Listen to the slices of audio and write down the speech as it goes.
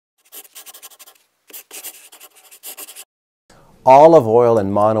Olive oil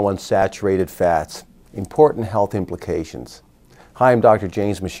and monounsaturated fats, important health implications. Hi, I'm Dr.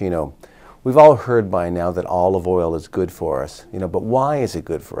 James Machino. We've all heard by now that olive oil is good for us, but why is it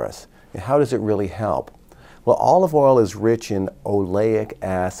good for us? And how does it really help? Well, olive oil is rich in oleic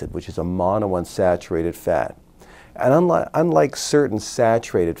acid, which is a monounsaturated fat. And unlike certain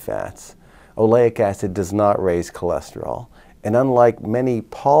saturated fats, oleic acid does not raise cholesterol. And unlike many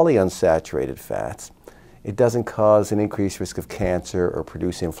polyunsaturated fats, it doesn't cause an increased risk of cancer or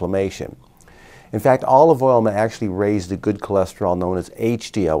produce inflammation. In fact, olive oil may actually raise the good cholesterol known as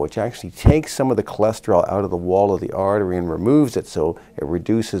HDL, which actually takes some of the cholesterol out of the wall of the artery and removes it, so it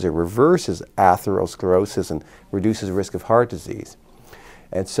reduces or reverses atherosclerosis and reduces risk of heart disease.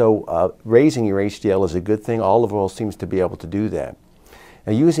 And so raising your HDL is a good thing. Olive oil seems to be able to do that.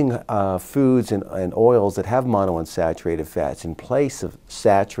 Now, using foods and oils that have monounsaturated fats in place of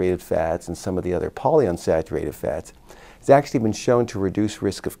saturated fats and some of the other polyunsaturated fats, it's actually been shown to reduce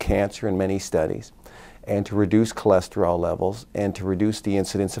risk of cancer in many studies, and to reduce cholesterol levels, and to reduce the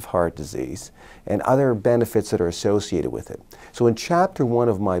incidence of heart disease, and other benefits that are associated with it. So in Chapter 1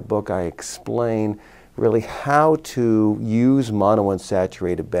 of my book, I explain really how to use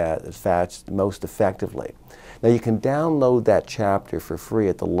monounsaturated fats most effectively. Now, you can download that chapter for free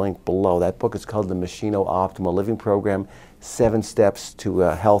at the link below. That book is called The Machino Optimal Living Program, 7 Steps to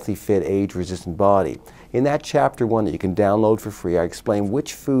a Healthy, Fit, Age-Resistant Body. In that Chapter 1 that you can download for free, I explain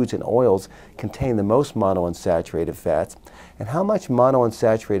which foods and oils contain the most monounsaturated fats and how much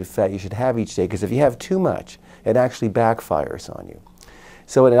monounsaturated fat you should have each day, because if you have too much, it actually backfires on you.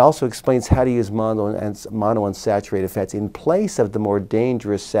 So it also explains how to use monounsaturated fats in place of the more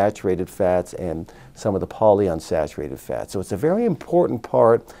dangerous saturated fats and some of the polyunsaturated fats. So it's a very important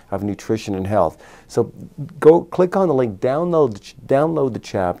part of nutrition and health. So go click on the link, download the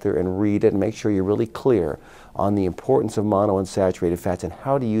chapter and read it, and make sure you're really clear on the importance of monounsaturated fats and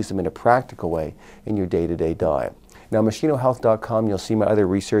how to use them in a practical way in your day-to-day diet. Now, MachinoHealth.com, you'll see my other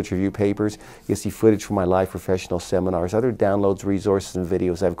research review papers. You'll see footage from my live professional seminars, other downloads, resources, and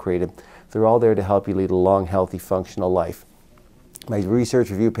videos I've created. They're all there to help you lead a long, healthy, functional life. My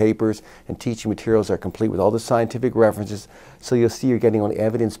research review papers and teaching materials are complete with all the scientific references, so you'll see you're getting only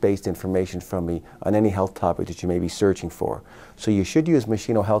evidence-based information from me on any health topic that you may be searching for. So you should use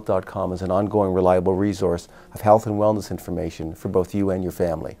MachinoHealth.com as an ongoing, reliable resource of health and wellness information for both you and your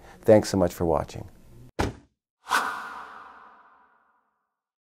family. Thanks so much for watching.